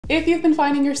If you've been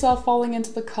finding yourself falling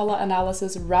into the color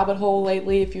analysis rabbit hole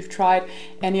lately, if you've tried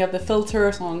any of the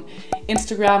filters on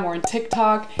Instagram or on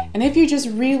TikTok, and if you just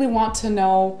really want to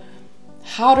know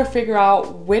how to figure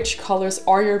out which colors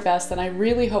are your best, then I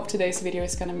really hope today's video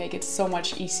is going to make it so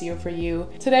much easier for you.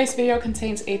 Today's video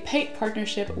contains a paid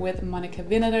partnership with Monica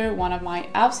Vinader, one of my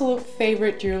absolute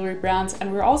favorite jewelry brands,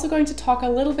 and we're also going to talk a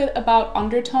little bit about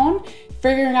undertone,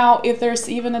 figuring out if there's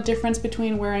even a difference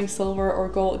between wearing silver or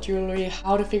gold jewelry,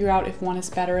 how to figure out if one is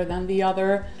better than the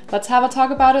other. Let's have a talk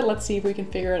about it. Let's see if we can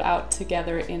figure it out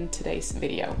together in today's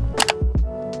video.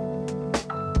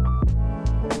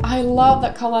 I love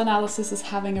that color analysis is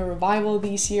having a revival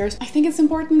these years. I think it's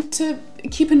important to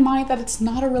keep in mind that it's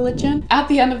not a religion. At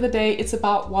the end of the day, it's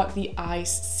about what the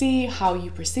eyes see, how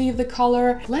you perceive the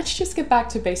color. Let's just get back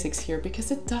to basics here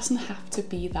because it doesn't have to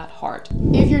be that hard.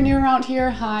 If you're new around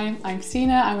here, hi, I'm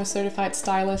Stine. I'm a certified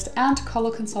stylist and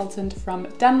color consultant from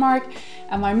Denmark,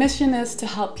 and my mission is to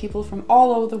help people from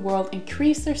all over the world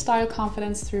increase their style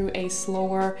confidence through a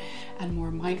slower and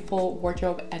more mindful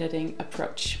wardrobe editing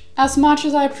approach. As much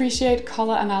as I appreciate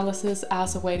color analysis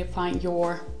as a way to find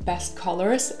your best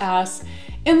colors, as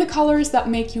in the colors that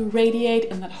make you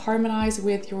radiate and that harmonize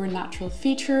with your natural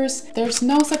features, there's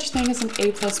no such thing as an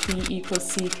A plus B equals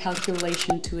C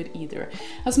calculation to it either.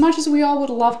 As much as we all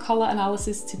would love color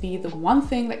analysis to be the one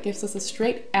thing that gives us a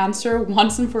straight answer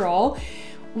once and for all,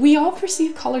 we all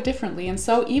perceive color differently, and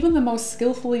so even the most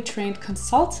skillfully trained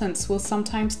consultants will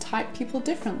sometimes type people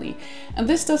differently. And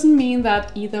this doesn't mean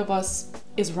that either of us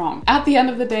is wrong. At the end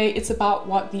of the day, it's about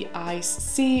what the eyes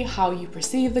see, how you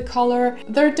perceive the color.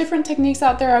 There are different techniques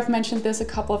out there. I've mentioned this a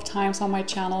couple of times on my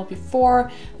channel before.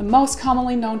 The most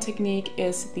commonly known technique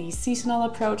is the seasonal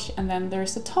approach, and then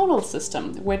there's the tonal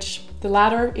system, which the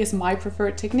latter is my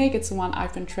preferred technique. It's the one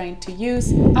I've been trained to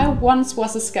use. I once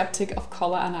was a skeptic of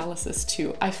color analysis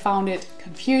too. I found it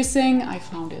confusing, I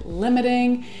found it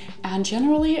limiting, and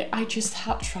generally I just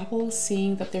had trouble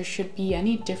seeing that there should be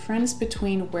any difference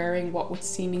between wearing what would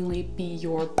seemingly be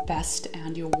your best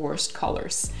and your worst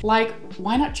colors. Like,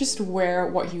 why not just wear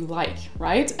what you like,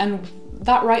 right? And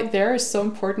that right there is so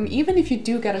important. Even if you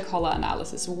do get a color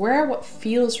analysis, wear what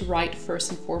feels right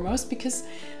first and foremost, because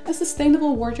a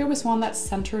sustainable wardrobe is one that's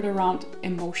centered around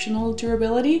emotional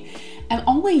durability, and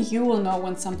only you will know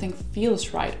when something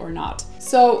feels right or not.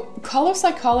 So color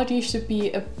psychology should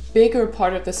be a bigger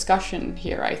part of discussion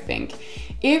here, I think.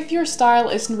 If your style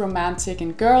isn't romantic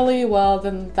and girly, well,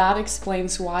 then that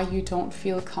explains why you don't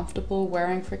feel comfortable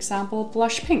wearing, for example,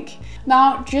 blush pink.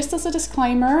 Now, just as a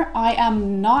disclaimer, I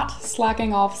am not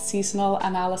slacking off seasonal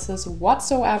analysis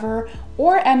whatsoever,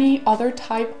 or any other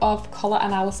type of color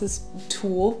analysis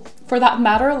tool for that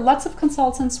matter. Lots of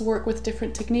consultants work with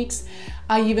different techniques.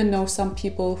 I even know some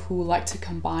people who like to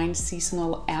combine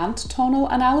seasonal and tonal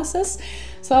analysis.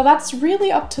 So that's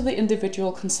really up to the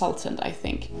individual consultant, I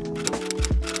think.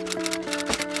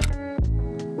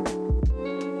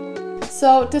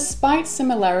 So despite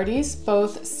similarities,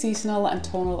 both seasonal and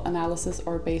tonal analysis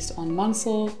are based on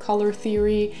Munsell, color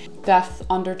theory, depth,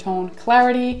 undertone,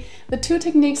 clarity. The two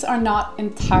techniques are not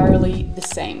entirely the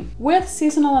same. With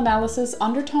seasonal analysis,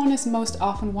 undertone is most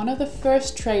often one of the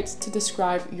first traits to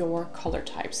describe your color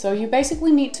type. So you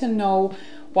basically need to know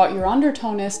what your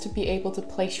undertone is to be able to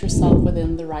place yourself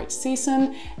within the right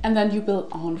season, and then you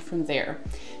build on from there.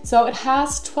 So it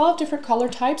has 12 different color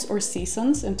types or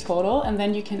seasons in total, and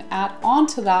then you can add on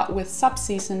to that with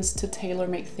sub-seasons to tailor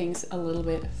make things a little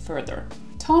bit further.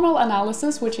 Tonal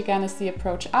analysis, which again is the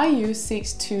approach I use,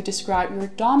 seeks to describe your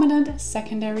dominant,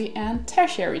 secondary, and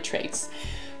tertiary traits.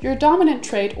 Your dominant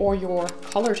trait, or your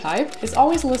color type, is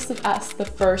always listed as the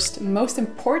first most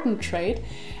important trait,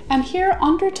 and here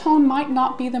undertone might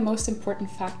not be the most important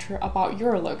factor about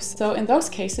your looks. So in those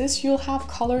cases, you'll have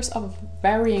colors of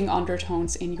varying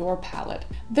undertones in your palette.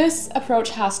 This approach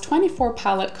has 24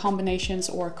 palette combinations,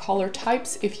 or color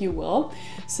types, if you will.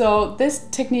 So this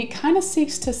technique kind of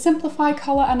seeks to simplify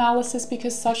color analysis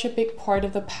because such a big part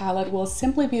of the palette will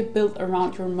simply be built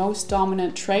around your most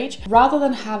dominant trait, rather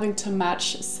than having to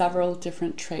match several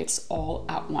different traits all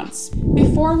at once.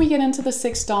 Before we get into the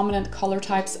 6 dominant color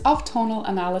types of tonal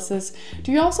analysis,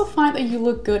 do you also find that you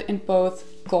look good in both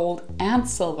gold and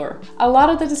silver? A lot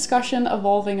of the discussion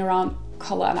evolving around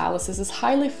color analysis is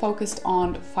highly focused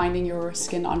on finding your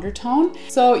skin undertone.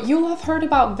 So you'll have heard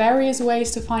about various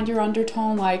ways to find your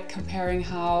undertone, like comparing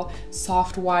how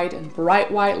soft white and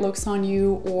bright white looks on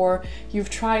you, or you've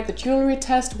tried the jewelry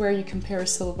test where you compare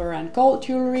silver and gold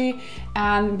jewelry,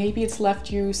 and maybe it's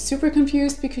left you super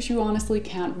confused because you honestly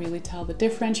can't really tell the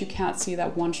difference. You can't see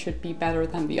that one should be better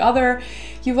than the other.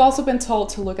 You've also been told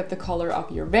to look at the color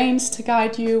of your veins to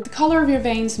guide you. The color of your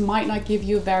veins might not give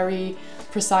you a very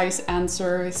precise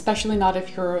answer, especially not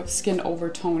if your skin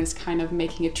overtone is kind of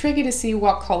making it tricky to see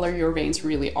what color your veins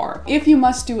really are. If you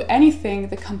must do anything,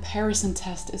 the comparison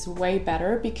test is way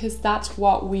better because that's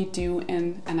what we do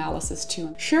in analysis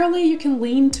too. Surely you can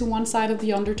lean to one side of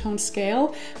the undertone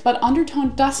scale, but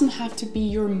undertone doesn't have to be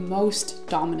your most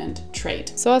dominant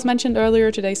trait. So as mentioned earlier,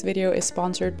 today's video is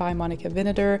sponsored by Monica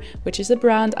Vinader, which is a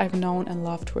brand I've known and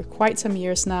loved for quite some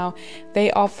years now.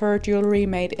 They offer jewelry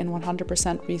made in 100%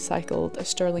 recycled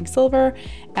sterling silver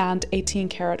and 18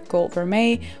 karat gold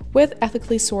vermeil with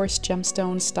ethically sourced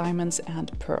gemstones, diamonds,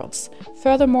 and pearls.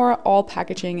 Furthermore, all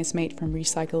packaging is made from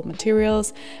recycled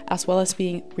materials as well as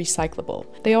being recyclable.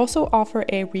 They also offer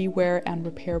a rewear and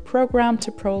repair program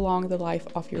to prolong the life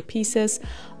of your pieces,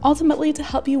 ultimately to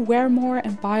help you wear more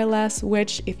and buy less,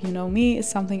 which, if you know me, is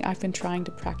something I've been trying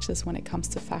to practice when it comes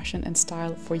to fashion and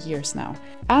style for years now.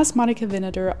 As Monica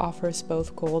Vinader offers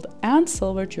both gold and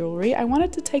silver jewelry, I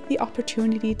wanted to take the opportunity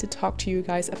to talk to you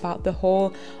guys about the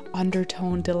whole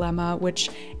undertone dilemma, which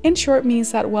in short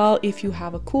means that, well, if you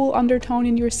have a cool undertone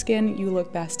in your skin, you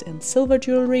look best in silver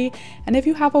jewelry, and if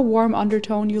you have a warm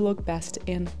undertone, you look best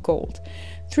in gold.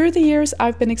 Through the years,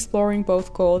 I've been exploring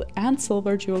both gold and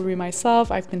silver jewelry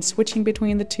myself. I've been switching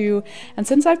between the two, and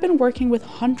since I've been working with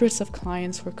hundreds of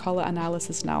clients for color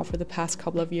analysis now for the past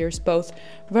couple of years, both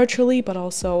virtually but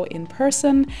also in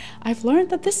person, I've learned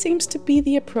that this seems to be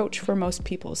the approach for most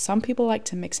people. Some people like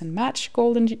to mix and match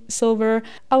gold and silver.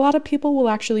 A lot of people will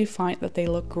actually find that they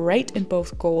look great in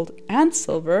both gold and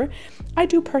silver. I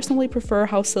do personally prefer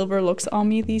how silver looks on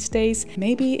me these days.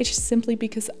 Maybe it's just simply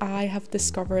because I have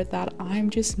discovered that I'm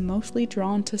just mostly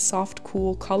drawn to soft,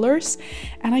 cool colors,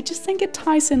 and I just think it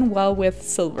ties in well with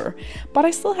silver. But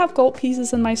I still have gold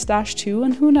pieces in my stash too,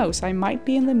 and who knows, I might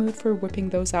be in the mood for whipping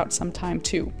those out sometime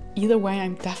too. Either way,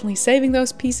 I'm definitely saving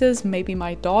those pieces. Maybe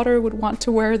my daughter would want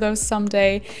to wear those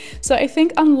someday. So I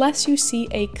think unless you see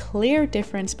a clear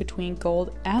difference between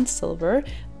gold and silver,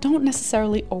 don't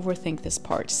necessarily overthink this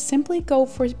part. Simply go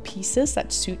for pieces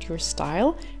that suit your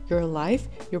style, your life,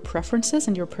 your preferences,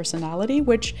 and your personality,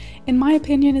 which in my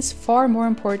opinion is far more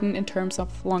important in terms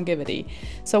of longevity.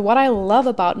 So what I love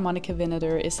about Monica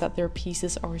Vinader is that their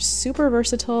pieces are super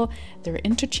versatile, they're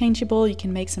interchangeable, you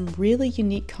can make some really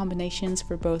unique combinations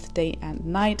for both day and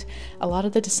night. A lot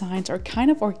of the designs are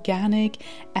kind of organic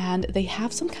and they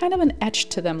have some kind of an edge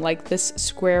to them, like this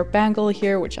square bangle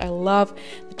here, which I love,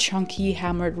 the chunky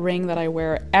hammered ring that I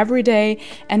wear every day,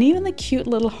 and even the cute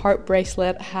little heart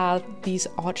bracelet has these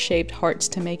odd shaped hearts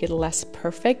to make it less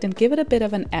perfect and give it a bit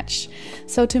of an edge.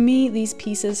 So to me, these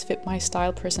pieces fit my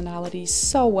style personality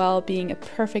so well, being a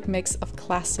perfect mix of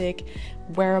classic,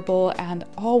 wearable, and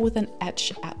all with an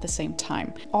edge at the same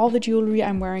time. All the jewelry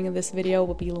I'm wearing in this video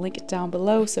will be linked down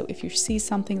below, so if you see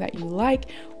something that you like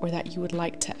or that you would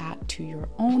like to add to your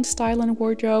own style and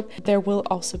wardrobe, there will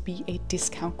also be a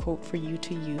discount code for you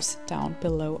to use down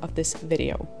below of this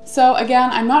video. So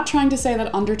again, I'm not trying to say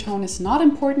that undertone is not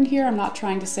important here. I'm not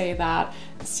trying to say that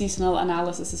seasonal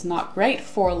analysis is not great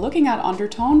for looking at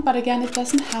undertone, but again, it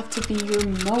doesn't have to be your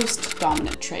most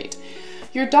dominant trait.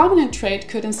 Your dominant trait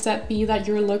could instead be that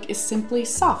your look is simply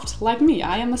soft, like me.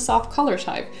 I am a soft color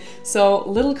type. So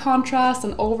little contrast,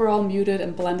 an overall muted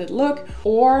and blended look,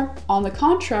 or on the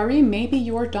contrary, maybe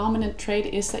your dominant trait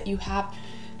is that you have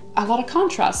a lot of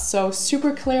contrast, so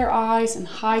super clear eyes and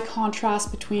high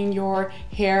contrast between your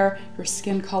hair, your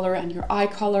skin color, and your eye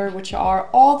color, which are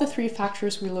all the three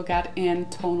factors we look at in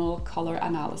tonal color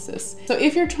analysis. So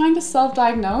if you're trying to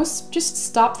self-diagnose, just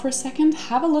stop for a second,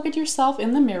 have a look at yourself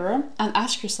in the mirror, and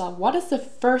ask yourself, what is the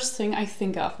first thing I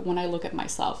think of when I look at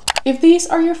myself? If these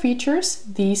are your features,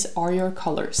 these are your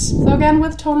colors. So again,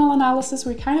 with tonal analysis,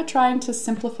 we're kind of trying to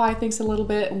simplify things a little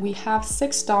bit, and we have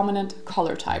 6 dominant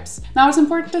color types. Now, it's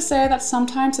important to say that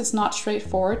sometimes it's not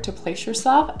straightforward to place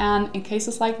yourself, and in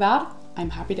cases like that,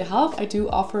 I'm happy to help. I do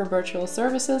offer virtual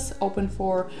services open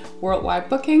for worldwide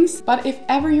bookings, but if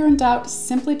ever you're in doubt,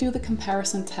 simply do the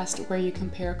comparison test where you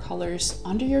compare colors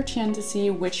under your chin to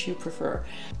see which you prefer.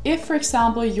 If, for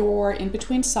example, you're in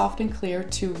between soft and clear,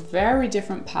 2 very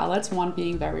different palettes, one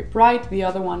being very bright, the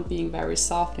other one being very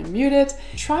soft and muted,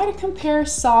 try to compare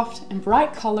soft and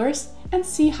bright colors and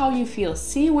see how you feel.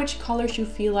 See which colors you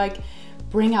feel like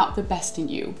bring out the best in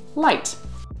you. Light.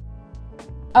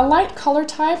 A light color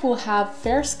type will have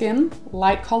fair skin,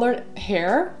 light colored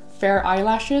hair, fair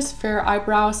eyelashes, fair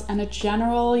eyebrows, and a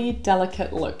generally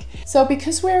delicate look. So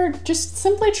because we're just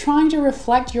simply trying to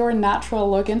reflect your natural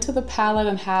look into the palette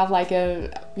and have like a,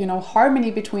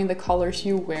 harmony between the colors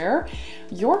you wear,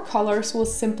 your colors will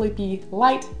simply be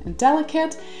light and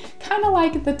delicate, kind of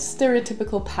like the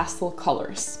stereotypical pastel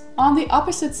colors. On the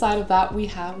opposite side of that, we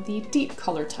have the deep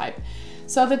color type.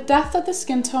 So the depth of the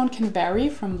skin tone can vary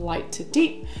from light to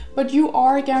deep, but you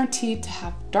are guaranteed to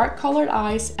have dark colored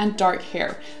eyes and dark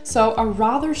hair. So a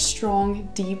rather strong,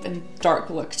 deep and dark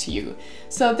look to you.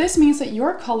 So this means that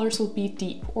your colors will be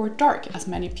deep or dark, as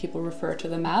many people refer to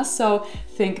them as. So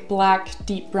think black,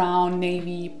 deep brown,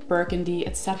 navy, burgundy,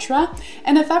 etc.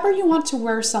 And if ever you want to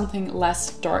wear something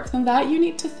less dark than that, you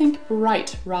need to think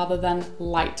bright rather than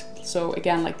light. So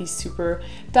again, like these super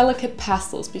delicate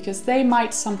pastels, because they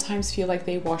might sometimes feel like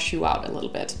they wash you out a little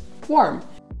bit. Warm.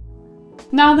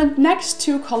 Now the next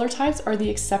two color types are the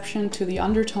exception to the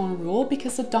undertone rule,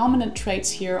 because the dominant traits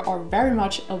here are very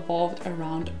much evolved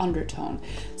around undertone.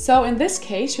 So in this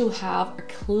case, you'll have a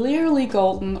clearly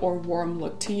golden or warm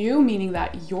look to you, meaning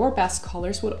that your best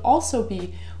colors would also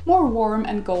be more warm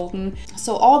and golden.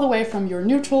 So all the way from your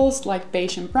neutrals like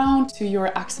beige and brown to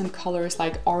your accent colors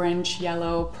like orange,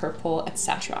 yellow, purple,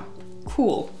 etc.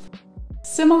 Cool.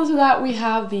 Similar to that, we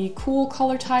have the cool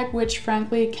color type, which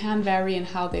frankly can vary in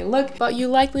how they look, but you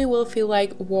likely will feel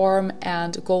like warm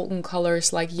and golden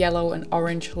colors like yellow and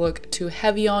orange look too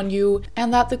heavy on you,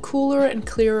 and that the cooler and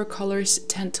clearer colors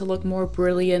tend to look more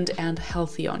brilliant and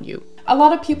healthy on you. A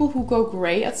lot of people who go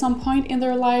gray at some point in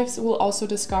their lives will also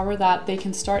discover that they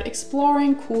can start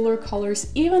exploring cooler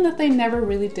colors even if they never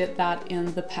really did that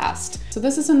in the past. So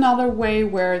this is another way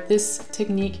where this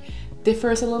technique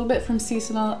differs a little bit from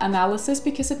seasonal analysis,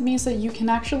 because it means that you can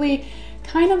actually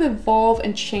kind of evolve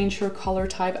and change your color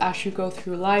type as you go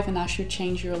through life and as you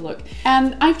change your look.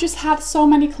 And I've just had so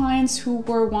many clients who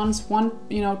were once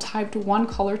typed one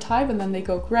color type and then they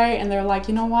go gray and they're like,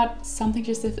 you know what, something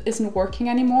just isn't working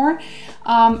anymore.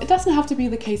 It doesn't have to be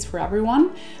the case for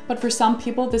everyone, but for some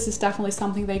people this is definitely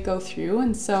something they go through.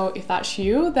 And so if that's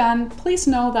you, then please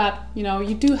know that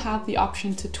you do have the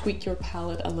option to tweak your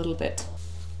palette a little bit.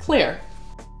 Clear.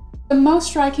 The most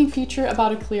striking feature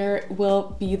about a clear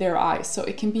will be their eyes. So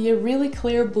it can be a really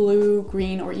clear blue,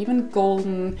 green, or even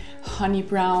golden, honey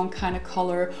brown kind of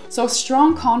color. So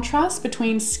strong contrast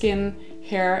between skin,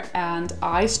 hair, and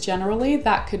eyes generally.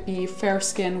 That could be fair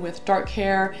skin with dark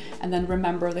hair, and then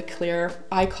remember the clear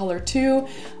eye color too.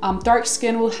 Dark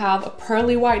skin will have a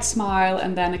pearly white smile,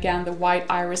 and then again the white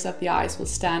iris of the eyes will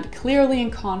stand clearly in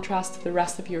contrast to the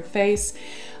rest of your face.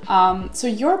 So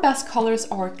your best colors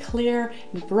are clear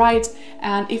and bright,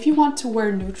 and if you want to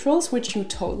wear neutrals, which you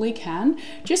totally can,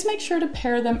 just make sure to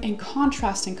pair them in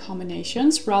contrasting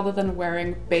combinations rather than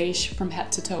wearing beige from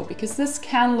head to toe, because this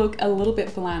can look a little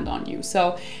bit bland on you.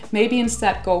 So maybe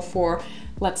instead go for,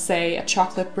 let's say, a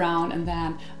chocolate brown and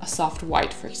then a soft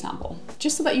white, for example,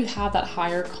 just so that you have that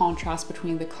higher contrast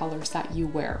between the colors that you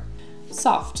wear.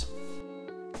 Soft.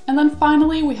 And then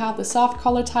finally, we have the soft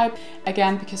color type.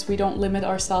 Again, because we don't limit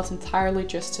ourselves entirely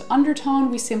just to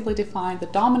undertone, we simply define the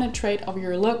dominant trait of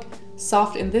your look,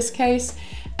 soft in this case,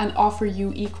 and offer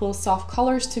you equal soft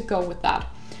colors to go with that.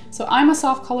 So I'm a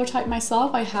soft color type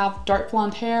myself. I have dark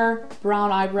blonde hair,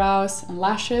 brown eyebrows and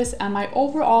lashes, and my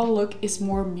overall look is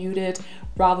more muted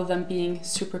rather than being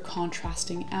super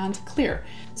contrasting and clear.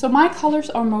 So my colors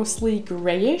are mostly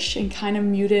grayish and kind of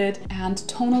muted, and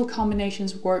tonal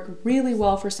combinations work really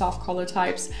well for soft color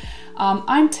types.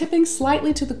 I'm tipping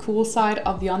slightly to the cool side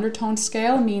of the undertone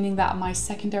scale, meaning that my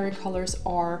secondary colors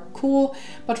are cool,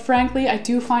 but frankly, I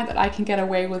do find that I can get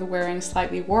away with wearing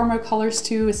slightly warmer colors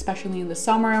too, especially in the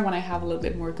summer when I have a little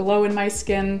bit more glow in my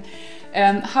skin.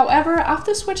 However,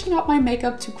 after switching up my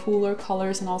makeup to cooler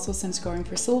colors, and also since going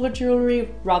for silver jewelry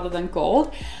rather than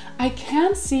gold, I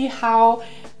can see how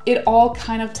it all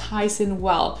kind of ties in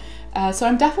well. So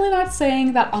I'm definitely not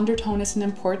saying that undertone isn't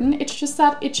important, it's just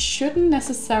that it shouldn't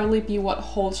necessarily be what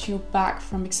holds you back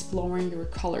from exploring your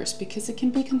colors, because it can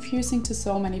be confusing to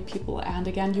so many people, and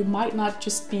again, you might not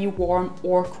just be warm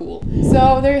or cool.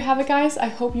 So there you have it, guys. I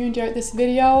hope you enjoyed this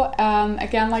video.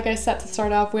 Again, like I said to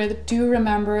start off with, do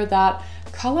remember that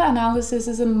color analysis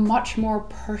is a much more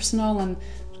personal and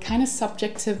kind of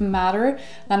subjective matter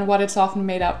than what it's often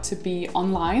made out to be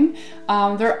online.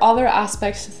 There are other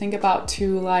aspects to think about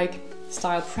too, like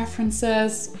style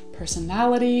preferences,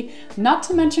 personality, not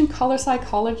to mention color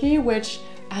psychology, which,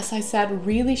 as I said,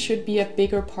 really should be a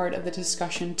bigger part of the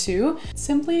discussion too.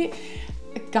 Simply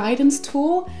a guidance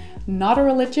tool, not a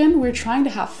religion. We're trying to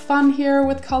have fun here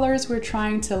with colors. We're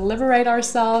trying to liberate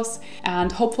ourselves,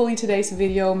 and hopefully today's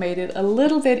video made it a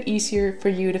little bit easier for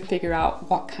you to figure out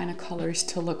what kind of colors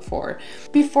to look for.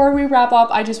 Before we wrap up,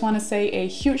 I just want to say a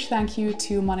huge thank you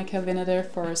to Monica Vinader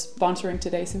for sponsoring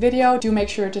today's video. Do make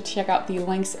sure to check out the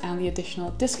links and the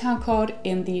additional discount code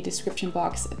in the description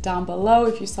box down below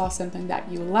if you saw something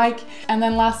that you like. And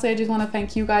then lastly, I just want to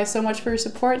thank you guys so much for your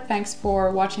support. Thanks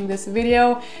for watching this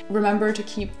video. Remember to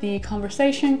keep the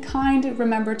conversation kind.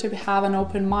 Remember to have an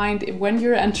open mind when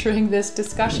you're entering this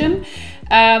discussion.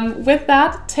 With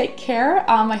that, take care.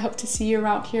 I hope to see you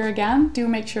around here again. Do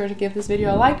make sure to give this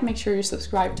video a like. Make sure you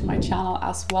subscribe to my channel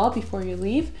as well before you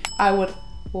leave. I would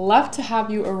love to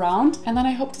have you around, and then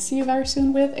I hope to see you very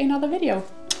soon with another video.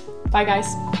 Bye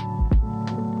guys.